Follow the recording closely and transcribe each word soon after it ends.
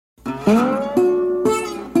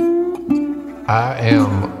I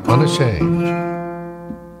am unashamed.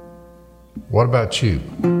 What about you?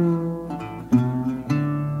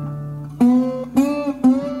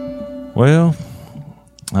 Well,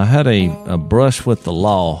 I had a brush with the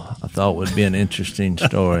law I thought would be an interesting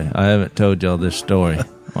story. I haven't told y'all this story.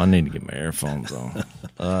 I need to get my earphones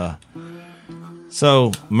on.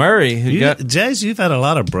 So Murray, Jace, you've had a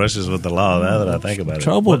lot of brushes with the law now that I think about it.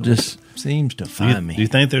 Trouble just seems to find me. Do you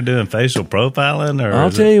think they're doing facial profiling? Or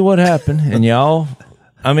I'll tell you what happened. And y'all,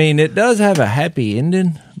 I mean, it does have a happy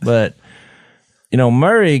ending, but, you know,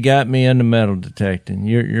 Murray got me into metal detecting.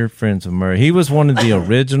 You're friends with Murray. He was one of the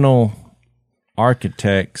original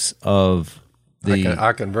architects of the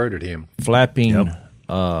I converted him. flapping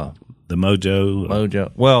the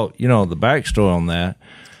Mojo. Well, you know, the backstory on that,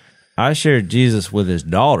 I shared Jesus with his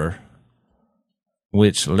daughter,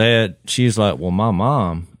 which led, she's like, well, my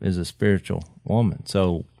mom is a spiritual woman.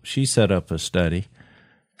 So she set up a study.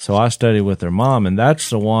 So I studied with her mom, and that's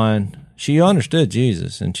the one, she understood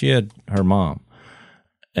Jesus, and she had her mom.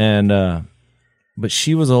 And, but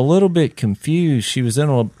she was a little bit confused. She was in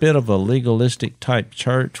a bit of a legalistic type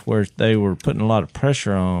church where they were putting a lot of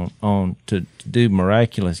pressure on to do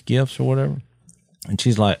miraculous gifts or whatever. And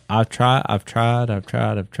she's like, I've tried.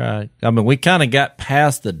 I mean, we kind of got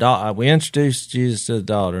past the daughter. We introduced Jesus to the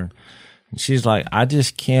daughter. And she's like, I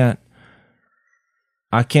can't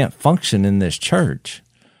function in this church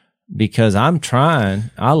because I'm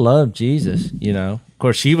trying. I love Jesus, you know. Of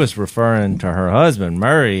course, she was referring to her husband,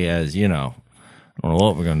 Murray, as, you know, I don't know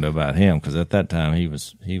what we're going to do about him because at that time he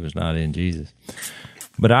was not in Jesus.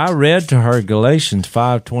 But I read to her Galatians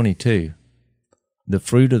 5:22, the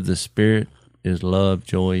fruit of the Spirit is love,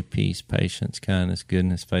 joy, peace, patience, kindness,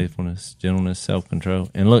 goodness, faithfulness, gentleness, self-control.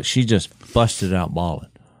 And look, she just busted out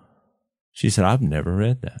bawling. She said, I've never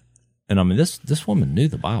read that. And I mean, this woman knew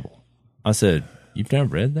the Bible. I said, you've never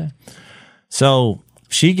read that? So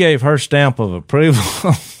she gave her stamp of approval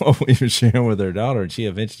on what we were sharing with her daughter, and she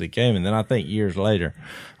eventually came. And then I think years later,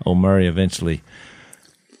 old Murray eventually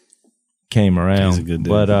came around. He's a good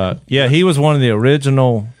dude. But yeah, he was one of the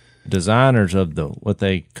original designers of what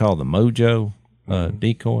they call the Mojo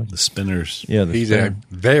decoy. The spinners. Yeah, He's a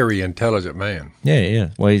very intelligent man. Yeah.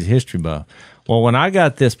 Well, he's a history buff. Well, when I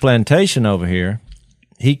got this plantation over here,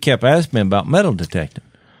 he kept asking me about metal detecting.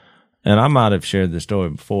 And I might have shared this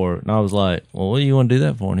story before. And I was like, well, what do you want to do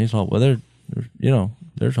that for? And he's like, well,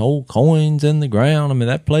 there's old coins in the ground. I mean,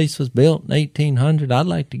 that place was built in 1800. I'd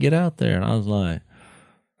like to get out there. And I was like,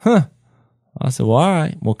 huh. I said, well, all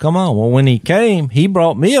right. Well, come on. Well, when he came, he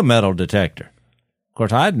brought me a metal detector. Of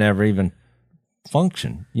course, I'd never even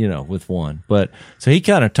functioned, you know, with one. But so he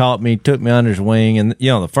kind of taught me, took me under his wing. And,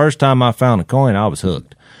 you know, the first time I found a coin, I was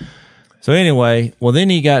hooked. So anyway, well, then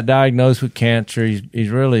he got diagnosed with cancer. He's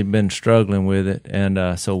really been struggling with it.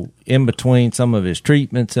 And so in between some of his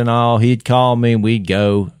treatments and all, he'd call me and we'd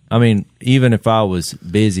go. I mean, even if I was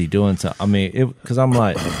busy doing something, I mean, because I'm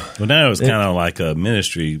like. Well, now it was kind of like a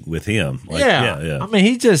ministry with him. Like, yeah. I mean,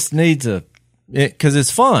 he just needs because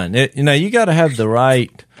it's fun. You know, you got to have the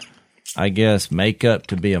right, I guess, makeup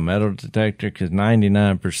to be a metal detector because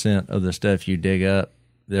 99% of the stuff you dig up,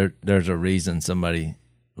 there's a reason somebody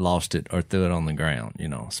lost it or threw it on the ground, you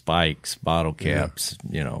know, spikes, bottle caps,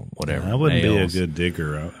 you know, whatever. I wouldn't nails. be a good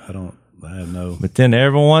digger. I have no. But then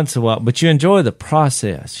every once in a while, but you enjoy the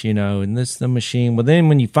process, you know, and the machine. Well, then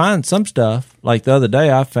when you find some stuff, like the other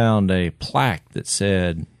day, I found a plaque that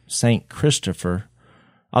said St. Christopher.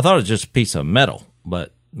 I thought it was just a piece of metal,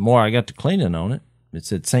 but the more I got to cleaning on it, it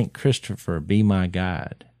said St. Christopher, be my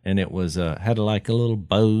guide. And it was, had like a little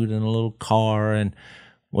boat and a little car. And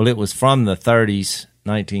well, it was from the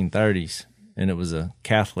 1930s, and it was a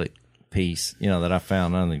Catholic piece, you know, that I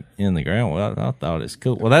found in the ground. Well, I thought it's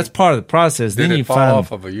cool. Well, that's part of the process. Did then it you fall find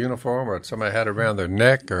off of a uniform, or somebody had it around their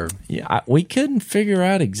neck, or? Yeah, we couldn't figure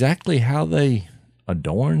out exactly how they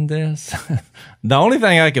adorned this. The only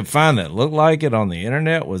thing I could find that looked like it on the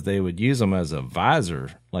internet was they would use them as a visor,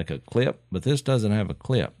 like a clip, but this doesn't have a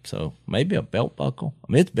clip, so maybe a belt buckle.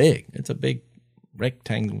 I mean, it's big. It's a big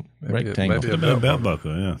rectangle. Maybe A belt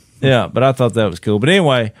buckle, yeah. Yeah, but I thought that was cool. But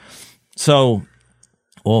anyway, so,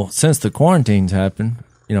 well, since the quarantines happened,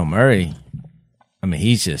 you know, Murray, I mean,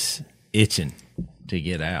 he's just itching to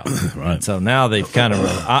get out. Right. And so now they've kind of,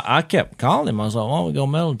 I kept calling him. I was like, why don't we go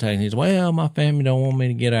metal detecting? He's, well, my family don't want me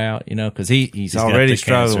to get out, you know, because he's already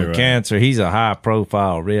struggling with cancer. He's a high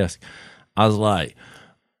profile risk. I was like,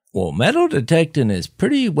 well, metal detecting is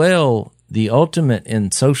pretty well the ultimate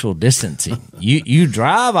in social distancing. You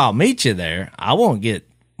drive, I'll meet you there. I won't get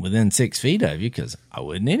within 6 feet of you because I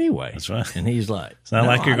wouldn't anyway. That's right. And he's like, It's not "No,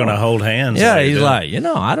 like you're I going to don't." hold hands. Yeah, while you're he's doing it.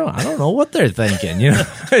 like, I don't know what they're thinking.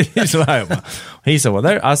 He's like, he said,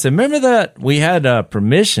 well, I said, remember that we had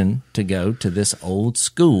permission to go to this old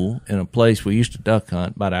school in a place we used to duck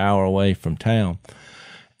hunt about an hour away from town.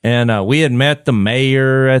 And we had met the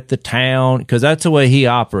mayor at the town because that's the way he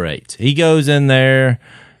operates. He goes in there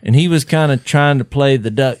and he was kind of trying to play the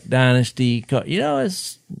Duck Dynasty.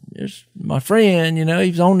 It's my friend, he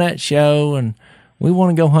was on that show and we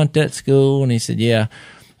want to go hunt that school. And he said, yeah.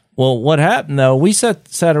 Well, what happened though, we sat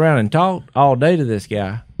around and talked all day to this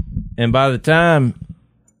guy. And by the time,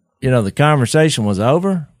 the conversation was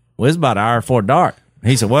over, it was about an hour before dark.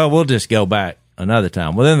 He said, well, we'll just go back another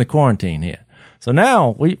time. Well, then the quarantine hit. So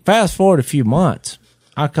now we fast forward a few months.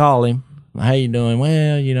 I call him. How you doing?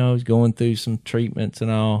 Well, he's going through some treatments and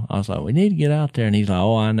all. I was like, we need to get out there. And he's like,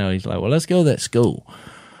 oh, I know. He's like, well, let's go to that school.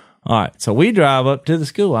 All right. So we drive up to the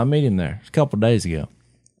school. I meet him there a couple of days ago.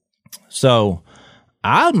 So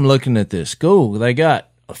I'm looking at this school. They got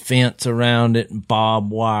a fence around it and barbed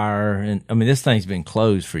wire. And this thing's been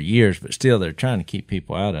closed for years, but still they're trying to keep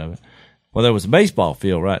people out of it. Well, there was a baseball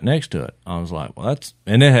field right next to it. I was like, well,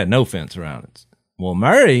 and it had no fence around it. Well,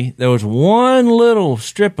 Murray, there was one little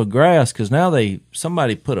strip of grass because now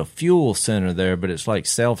somebody put a fuel center there, but it's like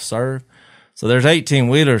self-serve. So there's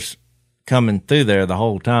 18-wheelers coming through there the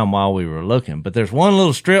whole time while we were looking. But there's one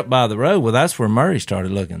little strip by the road. Well, that's where Murray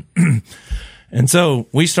started looking. And so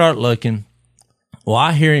we start looking. Well,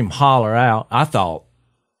 I hear him holler out. I thought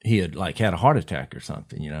he had had a heart attack or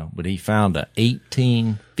something, but he found a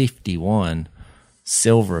 1851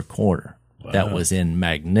 silver quarter that was in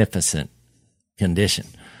magnificent condition.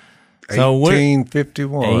 So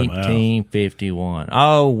 1851. 1851.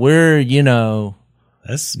 Oh, we're,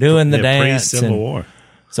 That's doing the dance. Pre-Civil and- War.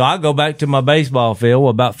 So I go back to my baseball field. Well,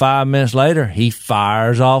 about 5 minutes later, he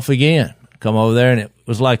fires off again. Come over there, and it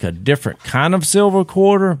was like a different kind of silver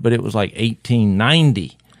quarter, but it was like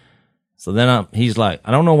 1890. So then he's like, I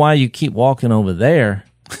don't know why you keep walking over there.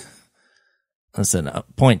 I said,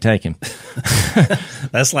 point taken.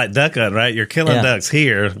 That's like duck hunting, right? You're killing Yeah. ducks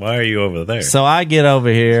here. Why are you over there? So I get over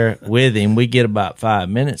here with him. We get about 5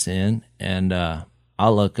 minutes in, and I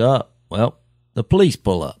look up. Well, the police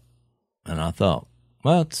pull up. And I thought,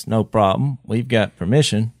 well, it's no problem. We've got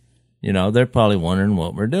permission. They're probably wondering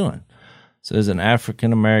what we're doing. So there's an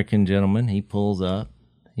African-American gentleman. He pulls up.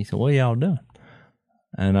 He said, what are y'all doing?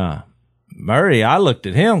 And Murray, I looked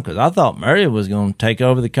at him because I thought Murray was going to take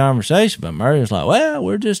over the conversation, but Murray was like, well,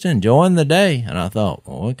 we're just enjoying the day. And I thought,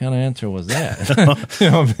 well, what kind of answer was that? You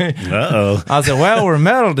know what I mean? Uh-oh. I said, well, we're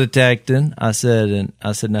metal detecting. I said,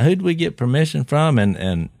 now who did we get permission from?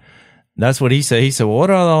 And that's what he said. He said, well, what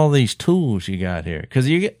are all these tools you got here? Because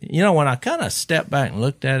when I kind of stepped back and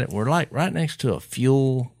looked at it, we're like right next to a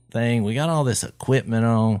fuel thing. We got all this equipment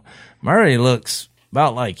on. Murray looks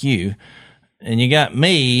about like you. And you got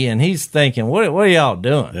me, and he's thinking, what are y'all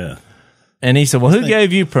doing? Yeah. And he said, well, who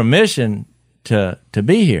gave you permission to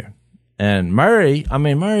be here? And Murray,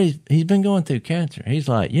 he's been going through cancer. He's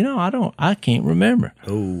like, I can't remember.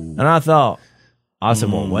 Ooh. And I said,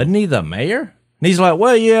 well, wasn't he the mayor? And he's like,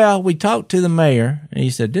 well, yeah, we talked to the mayor. And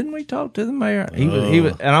he said, didn't we talk to the mayor? He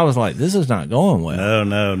was, and I was like, this is not going well.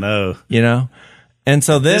 No. And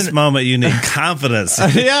so then This moment you need confidence.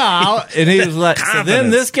 yeah, and he was like, so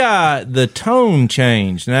then this guy, the tone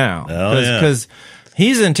changed now because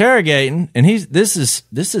he's interrogating, and this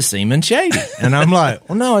is seeming shady, and I'm like,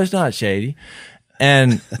 well, no, it's not shady.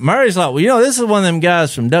 And Murray's like, well, this is one of them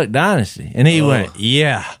guys from Duck Dynasty, and he went,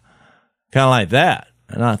 yeah, kind of like that,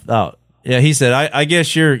 and I thought, yeah, he said, I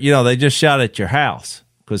guess you're, they just shot at your house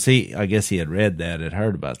because I guess he had read that, had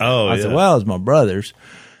heard about that. I said, well, it's my brother's.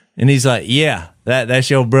 And he's like, yeah, that's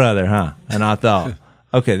your brother, huh? And I thought,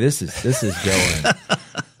 okay, this is going,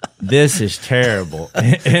 this is terrible.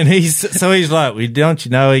 And he's like, well, don't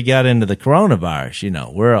you know he got into the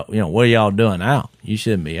coronavirus? What are y'all doing out? You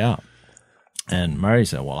shouldn't be out. And Murray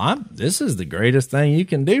said, well, this is the greatest thing you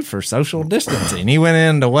can do for social distancing. He went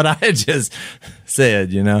into what I had just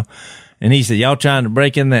said, and he said, y'all trying to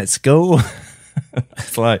break in that school?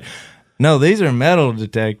 It's like, no, these are metal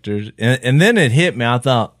detectors. And then it hit me. I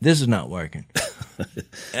thought, this is not working.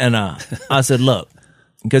 And I said, look,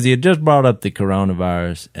 because he had just brought up the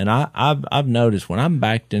coronavirus. And I've noticed when I'm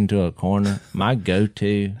backed into a corner, my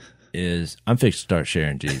go-to is I'm fixing to start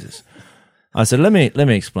sharing Jesus. I said, let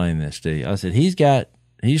me explain this to you. I said, he's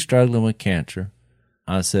struggling with cancer.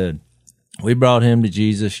 I said, we brought him to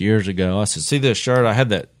Jesus years ago. I said, see this shirt? I had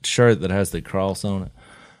that shirt that has the cross on it.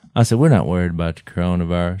 I said, we're not worried about the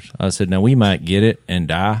coronavirus. I said, now we might get it and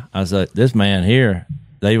die. I said, this man here,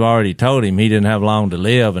 they've already told him he didn't have long to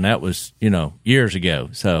live, and that was, years ago.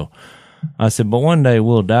 So I said, but one day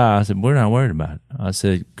we'll die. I said, we're not worried about it. I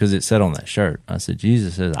said, because it said on that shirt. I said,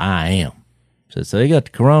 Jesus says, I am. So they got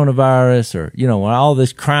the coronavirus or, all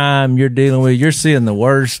this crime you're dealing with, you're seeing the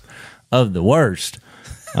worst of the worst.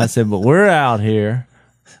 I said, but we're out here.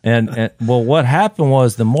 And well, what happened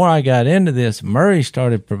was the more I got into this, Murray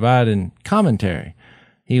started providing commentary.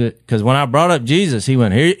 Because when I brought up Jesus, he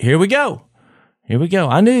went, here we go. Here we go.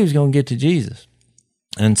 I knew he was going to get to Jesus.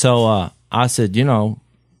 And so I said,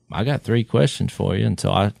 I got 3 questions for you. And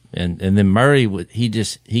so and then Murray,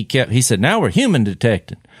 he said, now we're human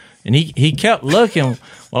detecting. And he kept looking.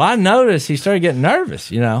 Well, I noticed he started getting nervous,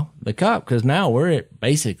 the cop, because now we're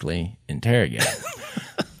basically interrogating.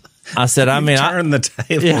 I said, turn the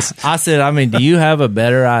tables. Yeah, I said, do you have a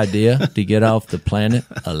better idea to get off the planet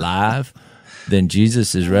alive than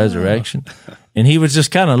Jesus' resurrection? And he was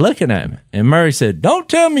just kind of looking at me. And Murray said, don't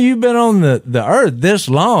tell me you've been on the earth this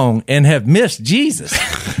long and have missed Jesus.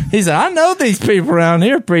 He said, I know these people around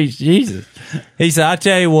here preach Jesus. He said, I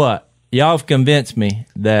tell you what, y'all have convinced me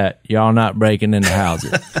that y'all not breaking into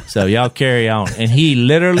houses. So y'all carry on. And he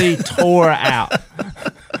literally tore out.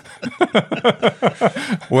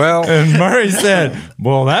 Well, and Murray said,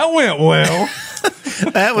 well, that went well.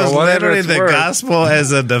 That was literally the gospel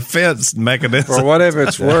as a defense mechanism. For whatever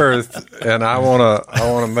it's worth, and I want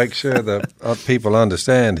to make sure that people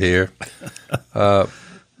understand here.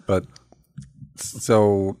 But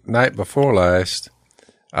so night before last,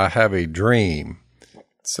 I have a dream.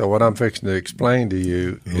 So what I'm fixing to explain to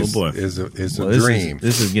you is a dream.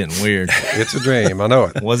 This is getting weird. It's a dream. I know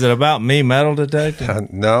it. Was it about me metal detecting?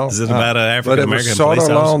 No. Is it about an African American police But it was sort of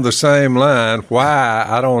along officer? the same line. Why,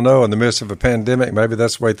 I don't know. In the midst of a pandemic, maybe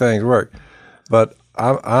that's the way things work. But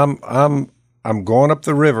I'm going up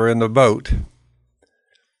the river in the boat,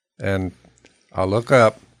 and I look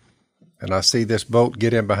up, and I see this boat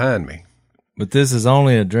get in behind me. But this is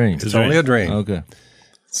only a dream. It's only a dream. Okay.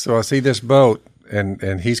 So I see this boat.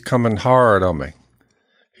 And he's coming hard on me.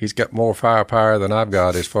 He's got more firepower than I've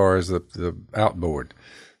got as far as the outboard.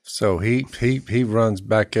 So he runs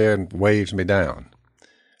back there and waves me down.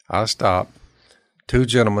 I stop. 2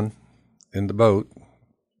 gentlemen in the boat.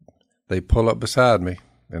 They pull up beside me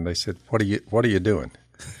and they said, "What are you doing?"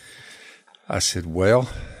 I said, "Well,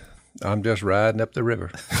 I'm just riding up the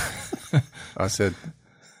river." I said,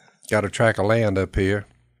 "Got a tract of land up here.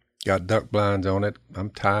 Got duck blinds on it. I'm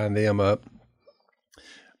tying them up.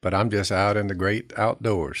 But I'm just out in the great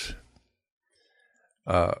outdoors."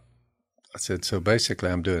 I said, "So basically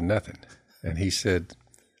I'm doing nothing." And he said,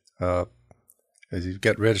 "Has you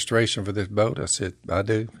got registration for this boat?" I said, "I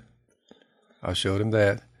do." I showed him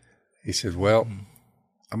that. He said, "Well,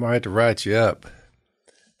 I'm going to have to write you up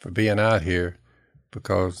for being out here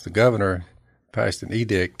because the governor passed an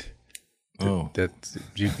edict that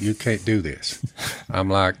you can't do this." I'm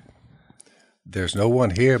like, "There's no one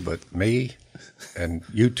here but me and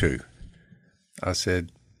you 2. I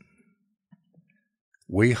said,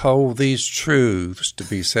 "We hold these truths to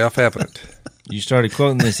be self-evident." You started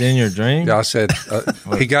quoting this in your dream? I said,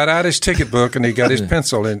 he got out his ticket book and he got his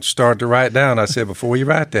pencil and started to write down. I said, "Before you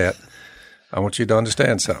write that, I want you to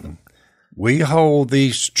understand something. We hold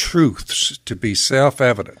these truths to be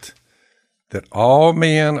self-evident, that all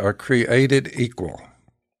men are created equal."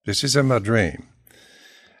 This is in my dream.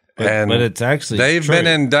 But it's actually they've true. been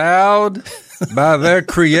endowed by their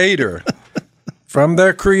creator, from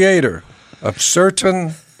their creator, of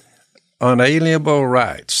certain unalienable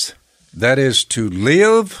rights. That is to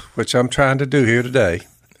live, which I'm trying to do here today.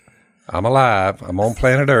 I'm alive. I'm on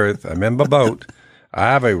planet Earth. I'm in my boat. I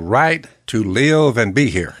have a right to live and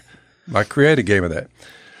be here. My creator gave me that.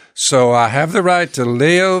 So I have the right to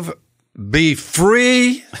live, be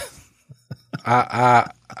free.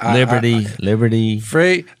 Liberty.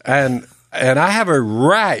 Free, and I have a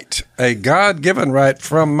right, a God-given right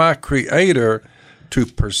from my Creator to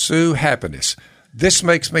pursue happiness. This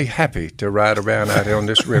makes me happy to ride around out here on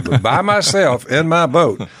this river by myself in my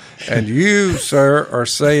boat. And you, sir, are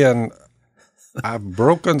saying I've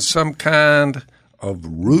broken some kind of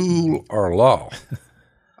rule or law.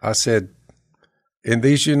 I said, in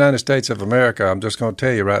these United States of America, I'm just going to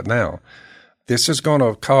tell you right now, this is going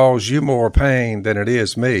to cause you more pain than it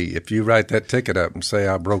is me if you write that ticket up and say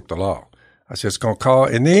I broke the law. I said, it's going to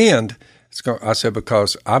cause, in the end, I said,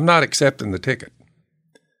 because I'm not accepting the ticket.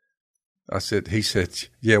 He said,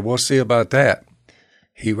 yeah, we'll see about that.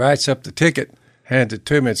 He writes up the ticket, hands it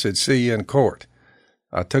to me and said, "See you in court."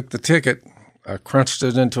 I took the ticket. I crunched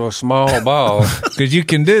it into a small ball. Because you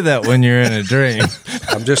can do that when you're in a dream.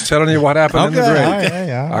 I'm just telling you what happened in the dream.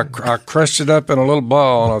 All right. I crushed it up in a little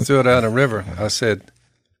ball and I threw it out in the river. I said,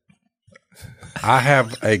 I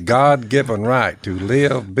have a God-given right to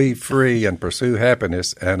live, be free, and pursue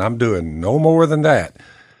happiness, and I'm doing no more than that.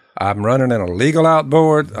 I'm running an illegal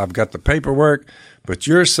outboard. I've got the paperwork, but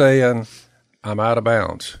you're saying I'm out of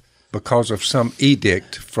bounds because of some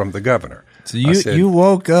edict from the governor. So you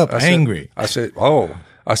woke up angry. I said,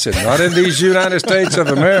 not in these United States of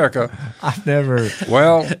America. I've never.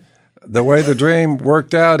 Well, the way the dream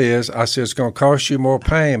worked out is, I said, it's going to cost you more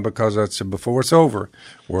pain because I said, before it's over,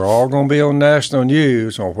 we're all going to be on national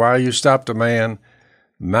news on why you stopped a man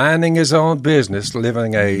minding his own business,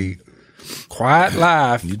 living a quiet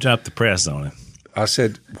life. You dropped the press on him. I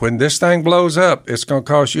said, when this thing blows up, it's going to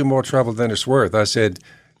cost you more trouble than it's worth. I said,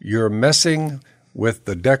 you're messing with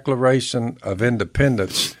the Declaration of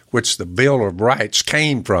Independence, which the Bill of Rights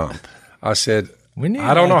came from. I said,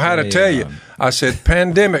 I don't know how to tell you. I said,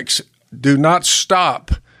 pandemics do not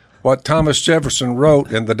stop what Thomas Jefferson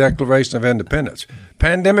wrote in the Declaration of Independence.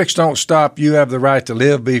 Pandemics don't stop. You have the right to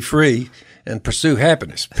live, be free, and pursue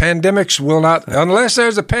happiness. Pandemics will not, unless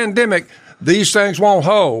there's a pandemic, these things won't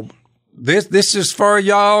hold. This is for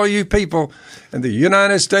y'all, you people in the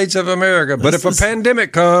United States of America. But if a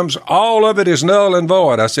pandemic comes, all of it is null and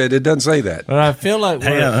void. I said, it doesn't say that. But I feel like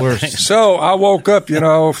we're So I woke up,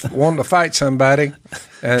 wanting to fight somebody,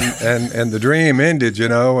 and the dream ended,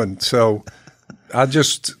 and so I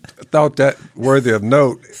just thought that worthy of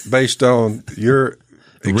note based on your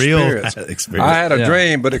experience. Real experience. I had a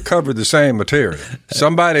dream, but it covered the same material.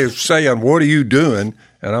 Somebody was saying, what are you doing?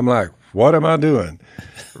 And I'm like, what am I doing?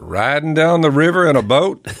 Riding down the river in a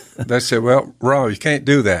boat? They said, well, wrong, you can't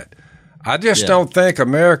do that. I just don't think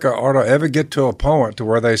America ought to ever get to a point to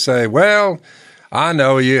where they say, well, I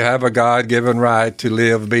know you have a God-given right to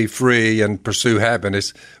live, be free, and pursue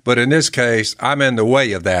happiness, but in this case, I'm in the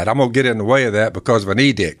way of that. I'm going to get in the way of that because of an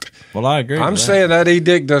edict. Well, I agree. I'm saying that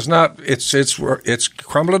edict does not, it's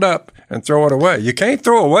crumble it up and throw it away. You can't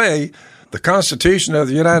throw away the Constitution of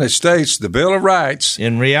the United States, the Bill of Rights,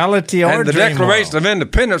 in reality, or and the Declaration of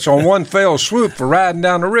Independence on one fell swoop for riding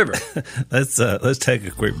down the river. Let's take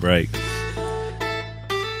a quick break.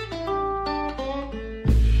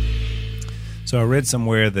 So I read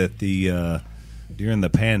somewhere that during the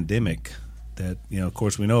pandemic, that of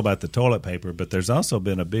course, we know about the toilet paper, but there's also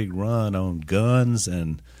been a big run on guns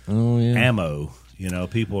and ammo.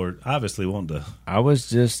 People are obviously wanting to. I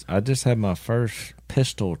just had my first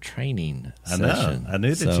pistol training session. I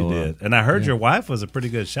knew that you did. And I heard your wife was a pretty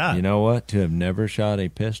good shot. You know what? To have never shot a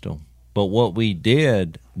pistol. But what we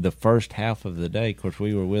did the first half of the day, of course,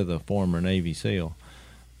 we were with a former Navy SEAL,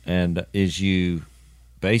 and is you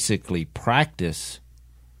basically practice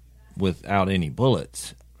without any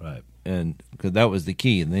bullets. Right. And because that was the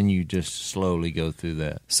key, and then you just slowly go through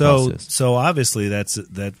that process. So obviously that's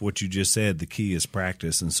what you just said. The key is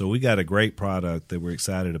practice, and so we got a great product that we're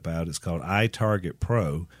excited about. It's called iTarget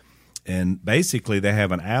Pro, and basically they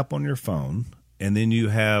have an app on your phone, and then you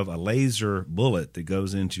have a laser bullet that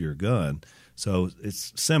goes into your gun. So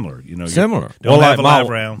it's similar, Similar. Don't have a live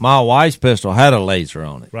round. My wife's pistol had a laser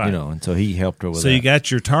on it, right. And so he helped her with that. So you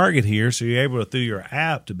got your target here, so you're able to, through your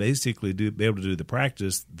app, to basically be able to do the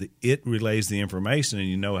practice. It relays the information, and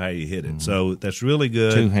you know how you hit it. Mm-hmm. So that's really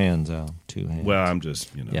good. 2 hands, Al. 2 hands. Well, I'm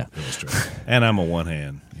just, illustrating. And I'm a one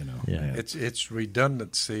hand, hand. It's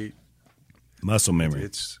redundancy. Muscle memory.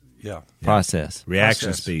 Process.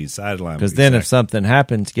 Reaction speed, sideline. Because then if something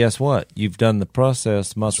happens, guess what? You've done the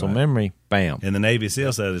process, muscle memory, bam. And the Navy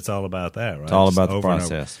SEAL said it's all about that, right? It's all about the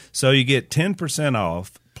process. So you get 10%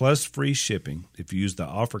 off plus free shipping if you use the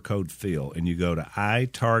offer code PHIL, and you go to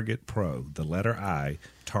iTargetPro, the letter I,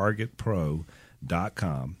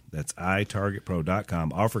 targetpro.com. That's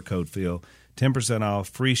iTargetPro.com. Offer code PHIL, 10% off,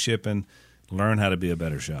 free shipping. Learn how to be a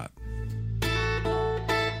better shot.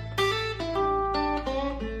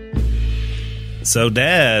 So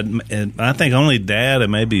Dad, and I think only Dad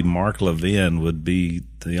and maybe Mark Levin would be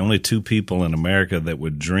the only 2 people in America that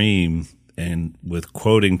would dream and with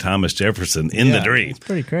quoting Thomas Jefferson in the dream. It's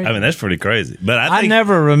pretty crazy. I mean, that's pretty crazy. But I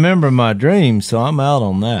never remember my dreams, so I'm out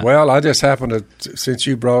on that. Well, I just happened to, since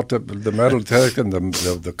you brought up the metal detector and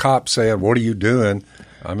the cop saying, what are you doing?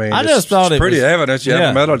 I mean, I just thought it's pretty evident. You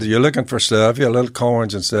have a metal, you're looking for stuff, you have little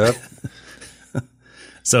coins and stuff.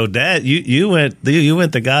 So, Dad, you went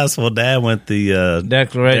the gospel. Dad went the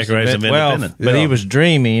Declaration of Independence. But he was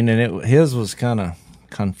dreaming, and his was kind of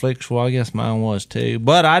conflictual. I guess mine was too.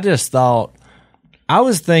 But I just thought, I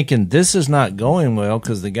was thinking this is not going well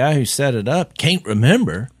because the guy who set it up can't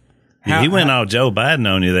remember. He went all Joe Biden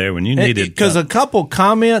on you there when you needed. Because a couple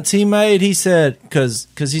comments he made, he said, because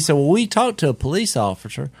he said, well, we talked to a police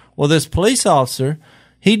officer. Well, this police officer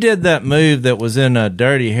He did that move that was in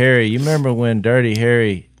Dirty Harry. You remember when Dirty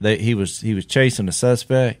Harry he was chasing a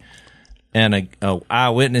suspect, and a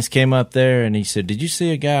eyewitness came up there and he said, "Did you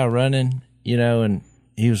see a guy running?" And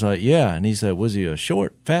he was like, "Yeah." And he said, "Was he a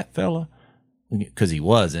short, fat fella?" Because he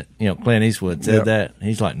wasn't. Clint Eastwood said that.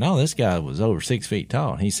 He's like, "No, this guy was over 6 feet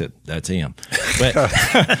tall." And he said, "That's him." But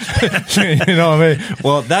you know what I mean?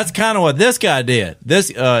 Well, that's kind of what this guy did.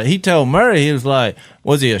 He told Murray, he was like,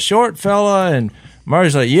 "Was he a short fella?" And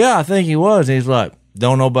Murray's like, "Yeah, I think he was." And he's like,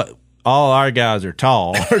 "Don't know, but all our guys are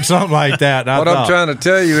tall," or something like that. And I'm trying to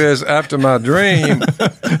tell you is, after my dream,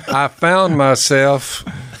 I found myself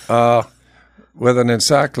with an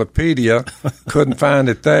encyclopedia, couldn't find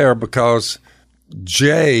it there because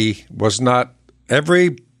J was not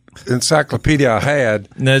every encyclopedia I had.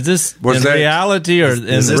 Now, is this was in reality or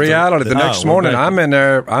in reality? The next morning, I'm in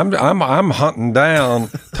there. I'm hunting down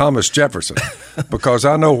Thomas Jefferson because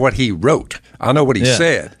I know what he wrote. I know what he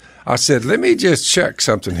said. I said, let me just check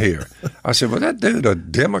something here. I said, was that dude a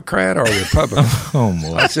Democrat or a Republican? Oh,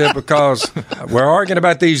 boy. I said, because we're arguing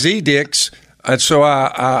about these edicts. And so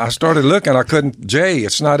I started looking. I couldn't. Jay,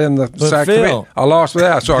 it's not in the encyclopedia. I lost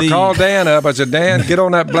that. So I called Dan up. I said, Dan, get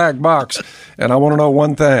on that black box. And I want to know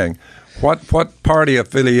one thing. What party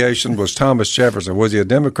affiliation was Thomas Jefferson? Was he a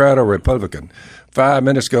Democrat or Republican? 5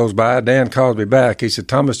 minutes goes by. Dan calls me back. He said,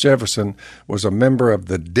 Thomas Jefferson was a member of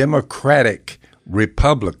the Democratic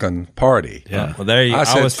Republican Party. Yeah. Well, there you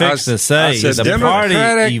I was fixed to say the party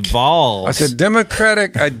evolved. I said,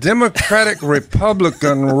 a Democratic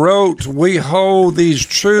Republican wrote, "We hold these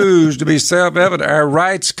truths to be self-evident. Our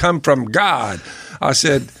rights come from God." I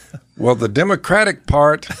said, well, the Democratic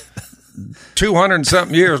part,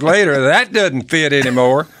 200-something years later, that doesn't fit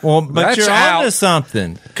anymore. Well, but that's you're onto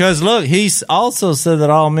something. Because, look, he's also said that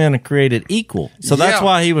all men are created equal. So that's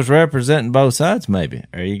why he was representing both sides, maybe.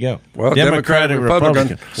 There you go. Well, Democratic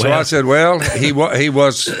Republican. So I said, well, he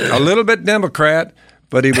was a little bit Democrat,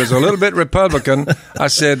 but he was a little bit Republican. I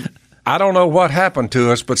said, I don't know what happened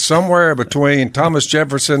to us, but somewhere between Thomas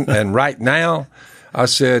Jefferson and right now, I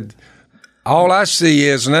said, all I see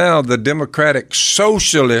is now the Democratic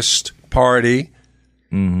Socialist Party.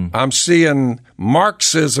 Mm-hmm. I'm seeing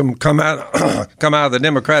Marxism come out of the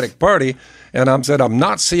Democratic Party, and I'm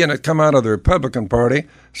not seeing it come out of the Republican Party.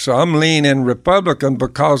 So I'm leaning Republican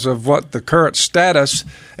because of what the current status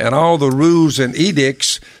and all the rules and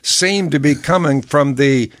edicts seem to be coming from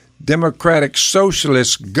the Democratic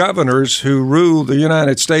Socialist governors who rule the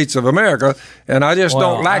United States of America, and I just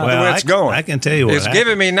don't like the way it's going. I can tell you what it's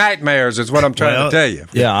giving me nightmares. Is what I'm trying to tell you.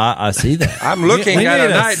 Yeah, I see that. I'm looking at a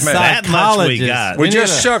nightmare. That much we got. We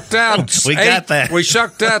just shucked out. Got that. We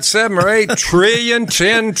shucked out $7 or $8 trillion,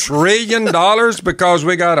 $10 trillion because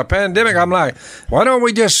we got a pandemic. I'm like, why don't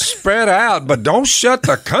we just spread out, but don't shut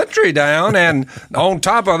the country down? And on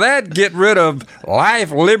top of that, get rid of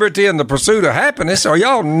life, liberty, and the pursuit of happiness. Are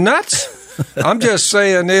y'all nuts? I'm just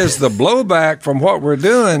saying is the blowback from what we're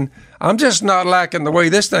doing. I'm just not liking the way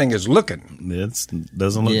this thing is looking. It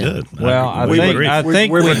doesn't look good. Well, I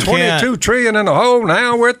think we were 22 trillion in the hole.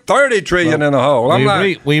 Now we're 30 trillion in the hole.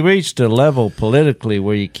 We reached a level politically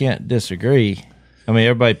where you can't disagree. I mean,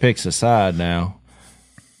 everybody picks a side now.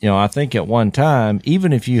 I think at one time,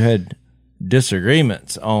 even if you had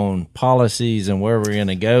disagreements on policies and where we're going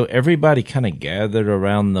to go, everybody kind of gathered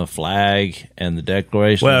around the flag and the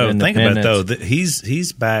Declaration of Independence. Well, think about it, though.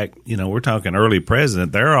 He's back, we're talking early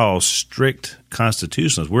president. They're all strict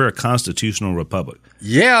constitutionalists. We're a constitutional republic.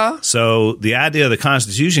 Yeah. So the idea of the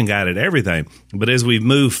Constitution guided everything. But as we've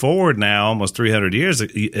moved forward now, almost 300 years,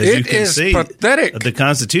 as you can see, pathetic. The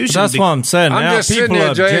Constitution. But that's what I'm saying. I'm now just sitting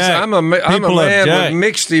here, Jason. I'm a man with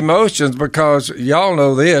mixed emotions because y'all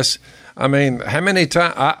know this. I mean, how many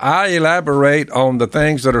times I elaborate on the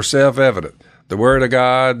things that are self-evident. The Word of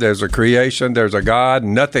God, there's a creation, there's a God,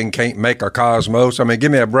 nothing can't make a cosmos. I mean,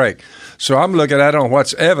 give me a break. So I'm looking at it on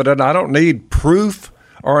what's evident. I don't need proof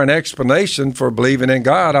or an explanation for believing in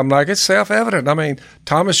God. I'm like, it's self-evident. I mean,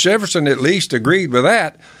 Thomas Jefferson at least agreed with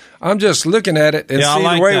that. I'm just looking at it and see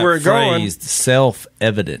the way we're going.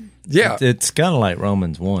 Self-evident. Yeah. It's kind of like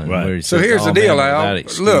Romans 1. Right. Where so here's the deal, Al.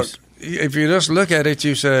 Look, if you just look at it,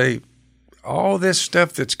 you say, all this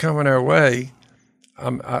stuff that's coming our way,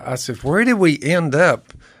 I said, where did we end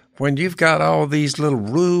up when you've got all these little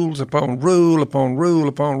rules upon rule upon rule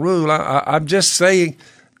upon rule? I'm just saying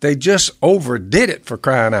they just overdid it, for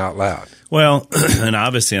crying out loud. Well, and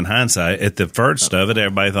obviously in hindsight, at the first of it,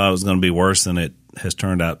 everybody thought it was going to be worse than it has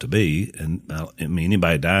turned out to be. And I mean,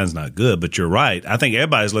 anybody dying is not good, but you're right. I think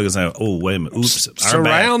everybody's looking and saying, oh, wait a minute. Oops.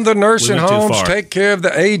 Surround the nursing homes, take care of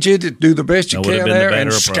the aged, do the best you can there,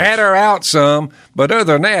 and scatter out some. But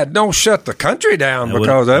other than that, don't shut the country down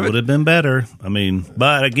because of it. It would have been better. I mean,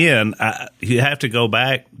 but again, you have to go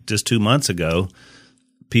back just 2 months ago.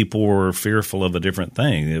 People were fearful of a different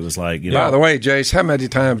thing. It was like, you know. By the way, Jace, how many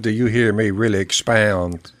times do you hear me really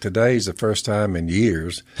expound? Today's the first time in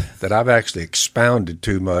years that I've actually expounded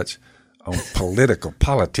too much on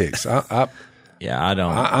politics. I don't.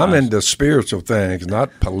 I'm into spiritual things, not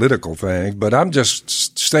political things, but I'm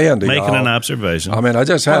just saying to making an observation. I mean, I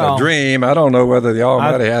just had a dream. I don't know whether the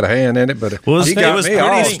Almighty had a hand in it, but it was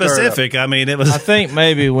pretty specific. I mean, it was. I think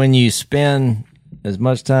maybe when you spend as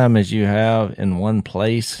much time as you have in one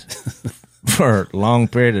place for a long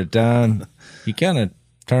period of time, you kind of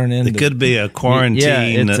turn into. It could be a quarantine. Yeah,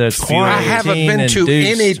 it's a quarantine. I haven't been to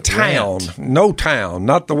any town, no town,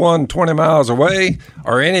 not the one 20 miles away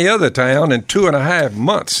or any other town in 2.5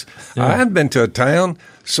 months. Yeah. I haven't been to a town,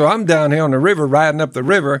 so I'm down here on the river, riding up the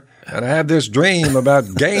river, and I have this dream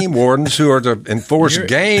about game wardens who are to enforce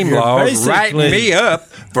game laws writing me up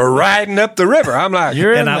for riding up the river. I'm like,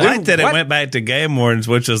 and I like that it went back to game wardens,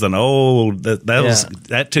 which was an old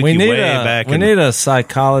that took you way back. We need a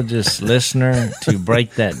psychologist listener to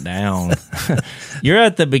break that down. You're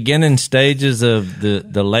at the beginning stages of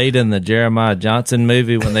the late in the Jeremiah Johnson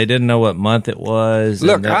movie when they didn't know what month it was.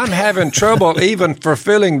 Look, I'm having trouble even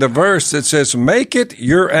fulfilling the verse that says, "Make it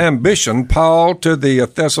your ambition," Paul to the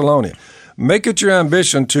Thessalonians. Make it your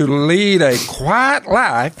ambition to lead a quiet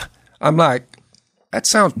life. I'm like, that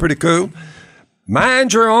sounds pretty cool.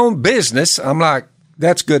 Mind your own business. I'm like,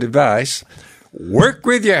 that's good advice. Work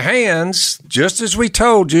with your hands, just as we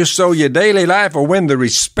told you, so your daily life will win the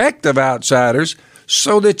respect of outsiders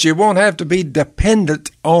so that you won't have to be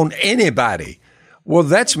dependent on anybody. Well,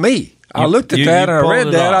 that's me. I looked at that and I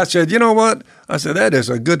read that. I said, you know what? I said, that is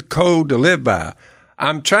a good code to live by.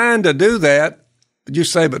 I'm trying to do that. You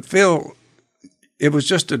say, but Phil, it was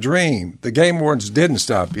just a dream. The game wardens didn't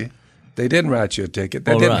stop you. They didn't write you a ticket.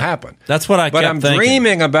 That didn't happen. That's what I kept thinking. But I'm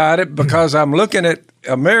dreaming about it because I'm looking at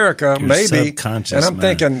America, maybe, and I'm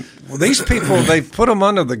thinking, well, these people, they put them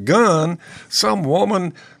under the gun. Some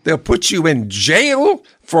woman, they'll put you in jail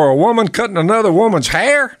for a woman cutting another woman's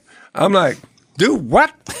hair. I'm like, do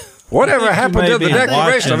what? Whatever happened to the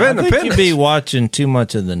Declaration of Independence? I think you'd be watching too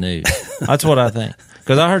much of the news. That's what I think.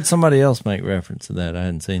 Because I heard somebody else make reference to that. I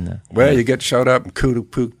hadn't seen that. Well, you get showed up and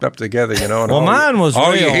pooped up together, you know. And well, mine was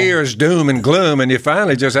all real. You hear is doom and gloom, and you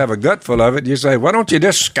finally just have a gut full of it. You say, why don't you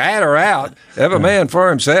just scatter out? Every man for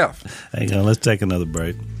himself. Hang on, let's take another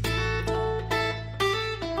break.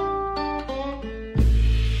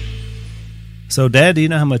 So, Dad, do you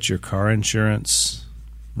know how much your car insurance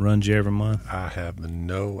runs you every month? I have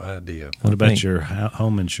no idea. What about your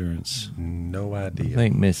home insurance? No idea. I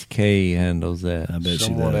think Miss Kay handles that. I bet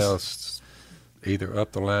someone she does. Else, either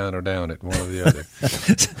up the line or down it, one or the other.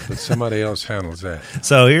 But somebody else handles that.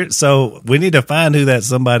 So we need to find who that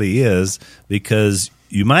somebody is because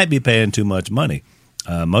you might be paying too much money.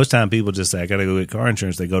 Most time people just say, I got to go get car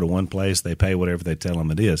insurance. They go to one place, they pay whatever they tell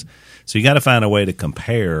them it is. So you got to find a way to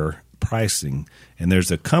compare pricing. And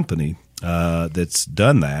there's a company that's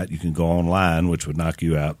done that. You can go online, which would knock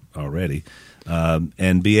you out already,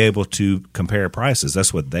 and be able to compare prices.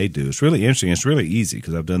 That's what they do. It's really interesting. It's really easy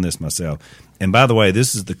because I've done this myself. And by the way,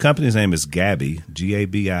 the company's name is Gabi,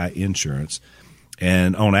 G-A-B-I Insurance.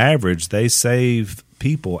 And on average, they save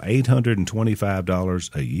people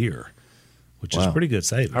 $825 a year, which is pretty good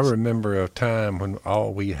savings. I remember a time when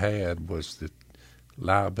all we had was the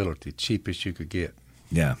liability, cheapest you could get.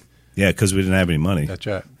 Yeah. Yeah, because we didn't have any money. That's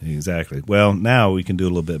right. Exactly. Well, now we can do a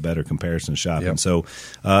little bit better comparison shopping. Yep. So,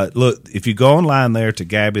 look, if you go online there to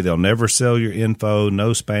Gabi, they'll never sell your info,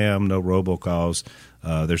 no spam, no robocalls.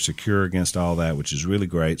 They're secure against all that, which is really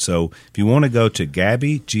great. So if you want to go to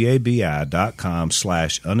Gabi,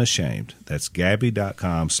 Gabi.com/unashamed. That's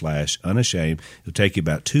Gabi.com/unashamed. It'll take you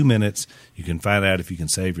about 2 minutes. You can find out if you can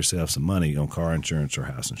save yourself some money on car insurance or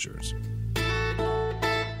house insurance.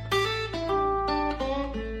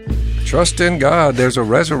 Trust in God. There's a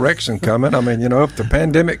resurrection coming. I mean, you know, if the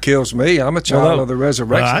pandemic kills me, I'm a child of the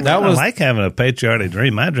resurrection. I like having a patriotic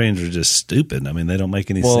dream. My dreams are just stupid. I mean, they don't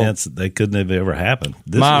make any sense. They couldn't have ever happened.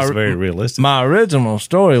 This is very realistic. My original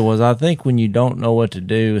story was, I think when you don't know what to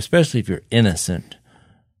do, especially if you're innocent,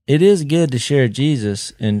 it is good to share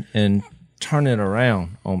Jesus and turn it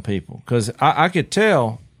around on people. Because I could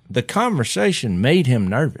tell the conversation made him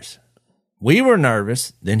nervous. We were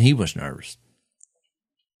nervous, then he was nervous.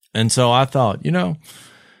 And so I thought, you know,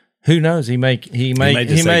 Who knows? He may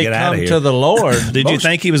just say, "Get outta come here." to the Lord. Did you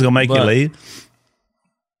think he was going to make you but- leave?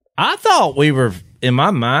 I thought we were, in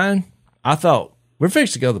my mind, I thought we're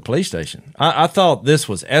fixed to go to the police station. I thought this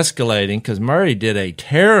was escalating because Murray did a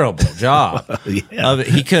terrible job of it.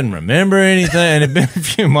 He couldn't remember anything. And it'd been a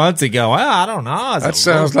few months ago. Well, I don't know. That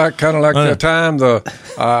sounds like kind of like the time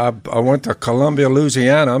I went to Columbia,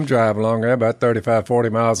 Louisiana. I'm driving along there about 35, 40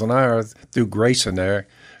 miles an hour through Grayson there.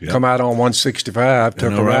 Yep. Come out on 165,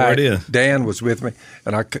 took a ride. Dan was with me,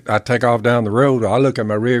 and I take off down the road. I look at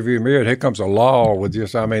my rearview mirror, and here comes a law with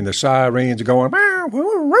just, the sirens are going,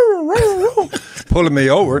 pulling me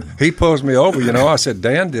over. He pulls me over, I said,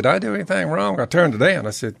 Dan, did I do anything wrong? I turned to Dan. I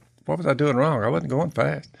said, what was I doing wrong? I wasn't going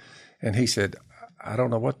fast. And he said, I don't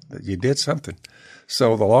know what, you did something.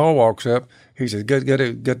 So the law walks up. He said,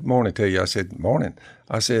 good morning to you. I said, morning.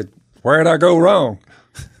 I said, where'd I go wrong?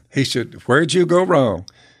 He said, where'd you go wrong?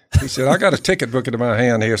 He said, I got a ticket book in my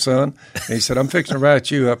hand here, son. And he said, I'm fixing to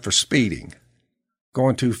write you up for speeding,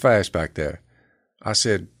 going too fast back there. I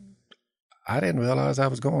said, I didn't realize I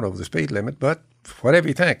was going over the speed limit, but whatever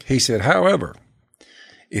you think. He said, however,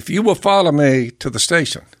 if you will follow me to the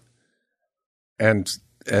station and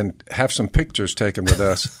have some pictures taken with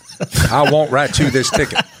us, I won't write you this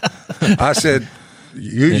ticket. I said,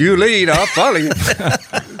 you lead, I'll follow you.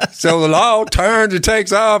 So the law turns and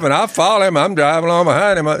takes off, and I follow him. I'm driving along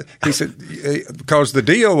behind him. He said, because the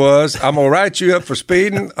deal was, I'm going to write you up for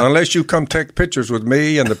speeding unless you come take pictures with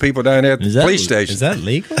me and the people down there at the police station. Is that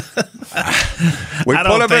legal? I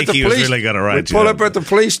don't think he was really going to write you up. We pull up up at the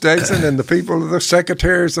police station, and the people, the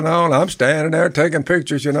secretaries and all, and I'm standing there taking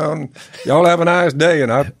pictures, and y'all have a nice day.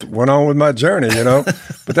 And I went on with my journey,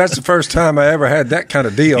 But that's the first time I ever had that kind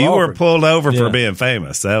of deal. You were pulled over for being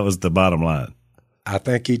famous. That was the bottom line. I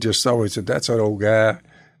think he just saw. He said, "That's an old guy,"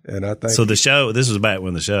 and I think so. The show. This was back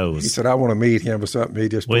when the show was. He said, "I want to meet him or something." He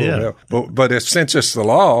just pulled me up. But since it's the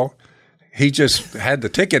law, he just had the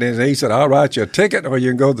ticket, and he said, "I'll write you a ticket, or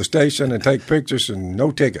you can go to the station and take pictures and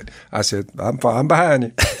no ticket." I said, "I'm behind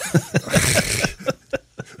you."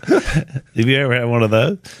 Have you ever had one of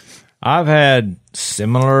those? I've had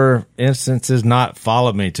similar instances not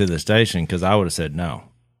follow me to the station because I would have said no.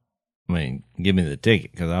 I mean, give me the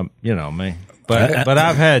ticket because I'm, me. But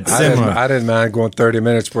I've had similar. I didn't mind going 30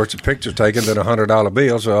 minutes worth of picture taken than $100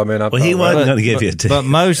 bill. So he wasn't going to give you a ticket. But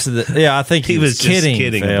most of the, I think he was kidding. Just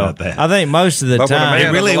kidding about that. I think most of the time,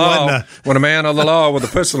 it really wasn't. When a man of the law with a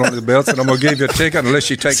pistol on his belt said, "I'm going to give you a ticket unless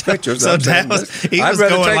you take pictures," so he was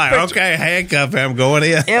going like, pictures. "Okay, handcuff him, I'm going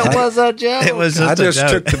in." It was a joke. It was just I just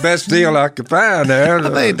took the best deal I could find there. I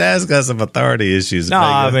think Dad's got some authority issues. No,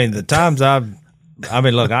 I mean the times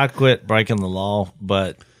look, I quit breaking the law,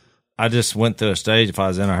 but I just went through a stage. If I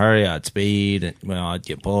was in a hurry, I'd speed, and I'd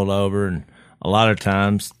get pulled over, and a lot of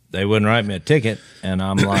times they wouldn't write me a ticket, and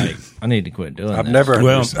I'm like, I need to quit doing I've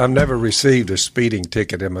this. I've never received a speeding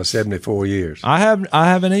ticket in my 74 years. I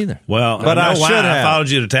haven't either. Well, but I should have. I followed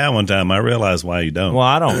you to town one time. I realized why you don't. Well,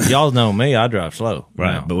 I don't. Y'all know me. I drive slow,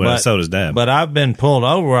 right? But so does Dad. But I've been pulled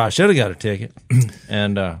over where I should have got a ticket,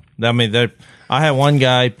 and I had one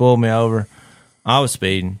guy pull me over. I was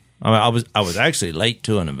speeding. I was actually late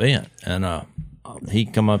to an event, and he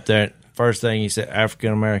come up there. First thing he said,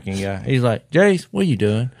 African American guy. He's like, "Jace, what are you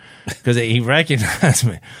doing?" Because he recognized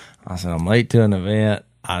me. I said, "I'm late to an event.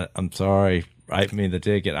 I'm sorry. Write me the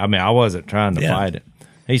ticket." I mean, I wasn't trying to fight it.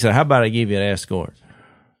 He said, "How about I give you an escort?"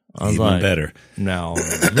 I was even like, better. No,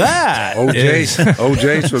 that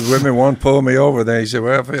Jace was with me. One pulled me over. Then he said,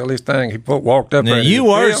 "Well, Phil, this thing." He walked up now, there. You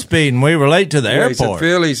were speeding. We were late to the airport. He said,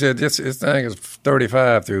 "Phil," he said, this thing is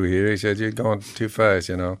 35 through here. He said, "You're going too fast,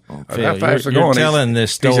 Phil, how fast are you're going?" telling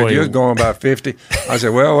this story. He said, "You're going about 50." I said,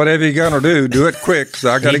 "Well, whatever you're going to do it quick, so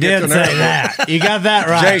I got to get to there." That. You got that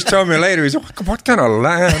right. Jace told me later, he said, "What kind of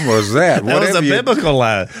line was that?" That was a biblical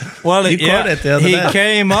line. Well, you quoted it the other day. He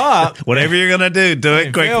came up. Whatever you're going to do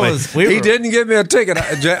it quickly. He didn't give me a ticket.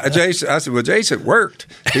 Jace, I said, "Well, Jace, it worked."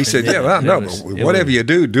 He said, "Yeah, well, no, but whatever you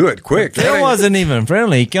do it quick." Phil wasn't even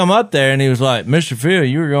friendly. He come up there and he was like, "Mr. Phil,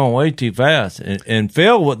 you were going way too fast." And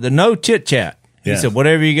Phil, with the no chit chat, he said,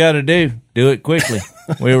 "Whatever you got to do it quickly."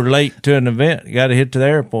 We were late to an event. You got to hit to the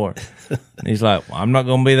airport. And he's like, "Well, I'm not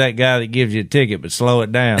going to be that guy that gives you a ticket, but slow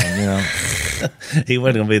it down." He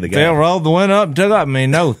wasn't going to be the guy. Phil rolled the window up and took up. I mean,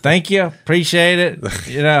 no, thank you, appreciate it.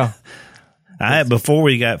 Before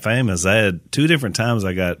we got famous, I had 2 different times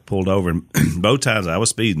I got pulled over, and both times I was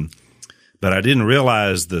speeding, but I didn't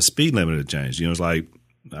realize the speed limit had changed. It was like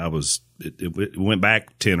it went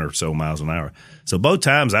back 10 or so miles an hour. So both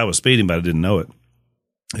times I was speeding, but I didn't know it.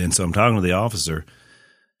 And so I'm talking to the officer,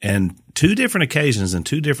 and 2 different occasions in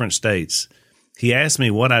 2 different states, he asked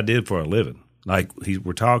me what I did for a living. Like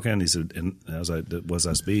we're talking. He said, and I was like, was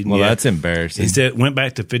I speeding? Well, Yeah. that's embarrassing. He said, went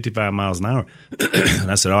back to 55 miles an hour.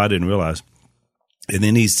 And I said, oh, I didn't realize. And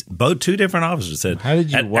then both two different officers said, How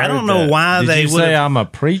did you I don't know that? why did they you would say I'm a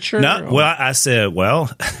preacher? No, or- well, I said, well,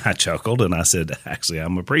 I chuckled and I said, actually,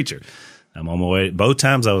 I'm a preacher. I'm on my way. Both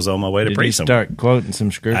times I was on my way to Did preach you somewhere. start quoting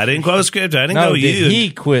some scripture? I didn't quote scripture. I didn't No, go did you.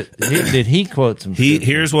 he quit? Did he quote some scripture?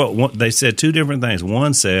 Here's what they said. Two different things.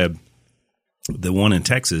 One said, the one in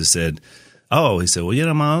Texas said, oh, he said, well, you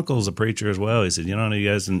know, my uncle's a preacher as well. He said, you know, you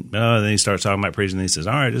guys, and then he starts talking about preaching. And he says,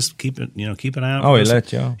 all right, just keep it, keep an eye out. Oh, he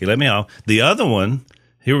let you off. He let me off. The other one,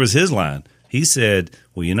 here was his line. He said,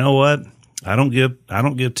 well, you know what? I don't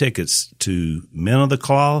give tickets to men of the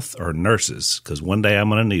cloth or nurses because one day I'm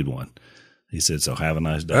going to need one. He said, so have a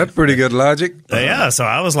nice day. That's pretty good logic. Yeah, so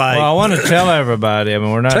I was like, Well, I want to tell everybody. I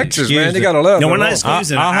mean, we're not Texas, man, excusing- you got to love No, it. we're not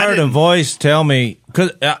excusing. I heard a didn't- voice tell me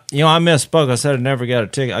because I misspoke. I said I never got a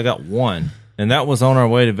ticket. I got one, and that was on our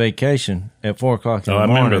way to vacation at 4:00 in the I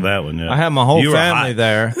morning. remember that one, yeah. I had my whole You were family hot.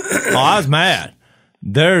 there. Oh, I was mad.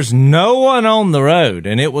 There's no one on the road,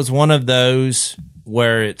 and it was one of those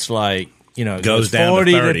where it's like it Goes down to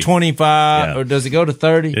 40 30. to 25, Yeah. or does it go to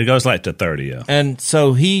 30? It goes like to 30, yeah. And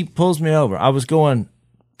so he pulls me over. I was going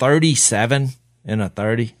 37 in a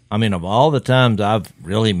 30. I mean, of all the times I've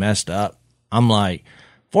really messed up, I'm like,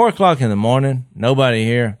 4:00 in the morning, nobody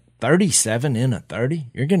here, 37 in a 30?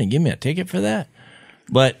 You're going to give me a ticket for that?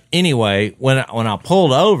 But anyway, when I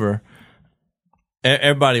pulled over,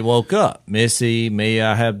 everybody woke up. Missy,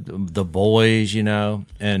 Mia, I have the boys,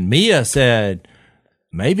 and Mia said,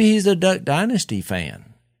 maybe he's a Duck Dynasty fan,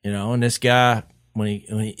 and this guy, when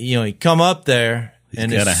he come up there,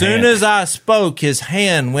 and got a as soon hand. as I spoke, his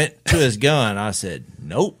hand went to his gun. I said,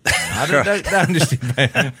 nope, not a Duck Dynasty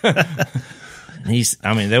fan.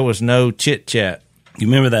 There was no chit chat. You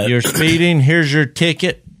remember that? You're speeding, here's your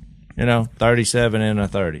ticket, 37 in a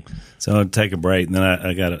 30. So I'll take a break, and then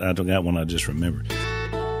I got one I just remembered.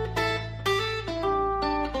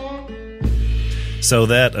 So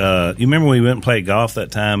that you remember when we went and played golf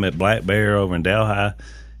that time at Black Bear over in Delhi,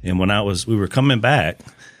 and we were coming back.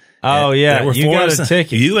 Oh, yeah, there were you four got of a us.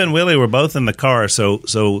 ticket. You and Willie were both in the car, so it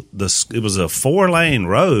was a 4-lane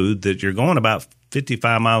road that you're going about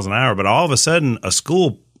 55 miles an hour, but all of a sudden a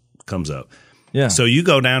school comes up. Yeah. So you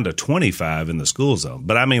go down to 25 in the school zone,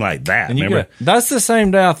 but I mean like that. And Remember? that's the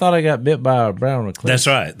same day I thought I got bit by a brown recluse. That's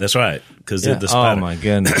right. Because Yeah. the spider. Oh my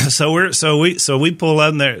goodness. So we pull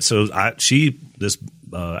up in there. So this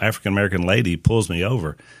African American lady pulls me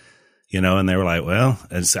over, and they were like, well,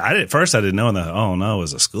 and so at first I didn't know, and they, oh no, it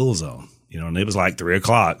was a school zone, and it was like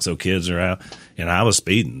 3:00, so kids are out, and I was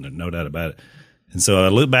speeding, no doubt about it. And so I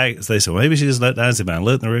looked back, they said, well, maybe she just let Dynasty by. I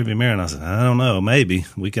looked in the rearview mirror, and I said, I don't know, maybe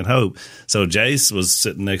we can hope. So Jace was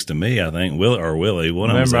sitting next to me, I think, Willie. One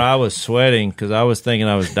of them. Remember, I was sweating because I was thinking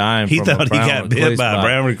I was dying. He from thought a he brown got bit recluse by a bite.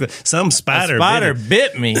 brown recluse. Some spider. A spider bit him.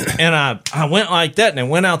 bit me, and I went like that, and it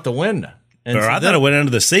went out the window. And Or so I then- thought it went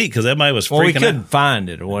under the seat because everybody was freaking well, we couldn't out. find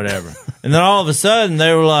it or whatever. And then all of a sudden,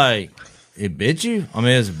 they were like, "It bit you?" I mean,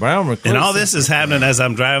 it's a brown recluse. And all this is happening as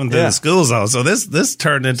I'm driving through Yeah. the school zone. So this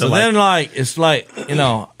turned into So then, it's like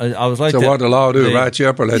I was like, So that- what the law do? the- Write you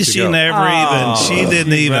up or let you she go? never Oh, she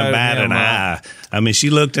didn't she even wrote bat him an up. eye. I mean, she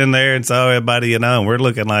looked in there and saw everybody, and we're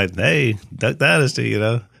looking like, hey, Duck Dynasty,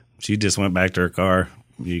 She just went back to her car.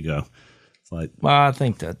 Here you go. It's like, Well, I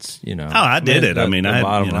think that's I did it. I mean, the I-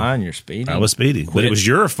 bottom line, you're speeding. I was speeding. But it was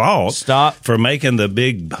your fault Stop. for making the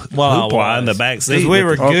big hoopla in the back seat. Because we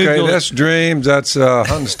were Okay, Googling. that's dreams. That's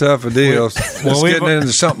hunting stuff for deals. Let's we get were-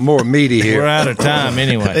 into something more meaty here. We're out of time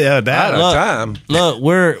anyway. Yeah, Out that. of Look, time. Look,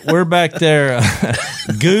 we're back there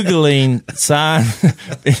Googling sign.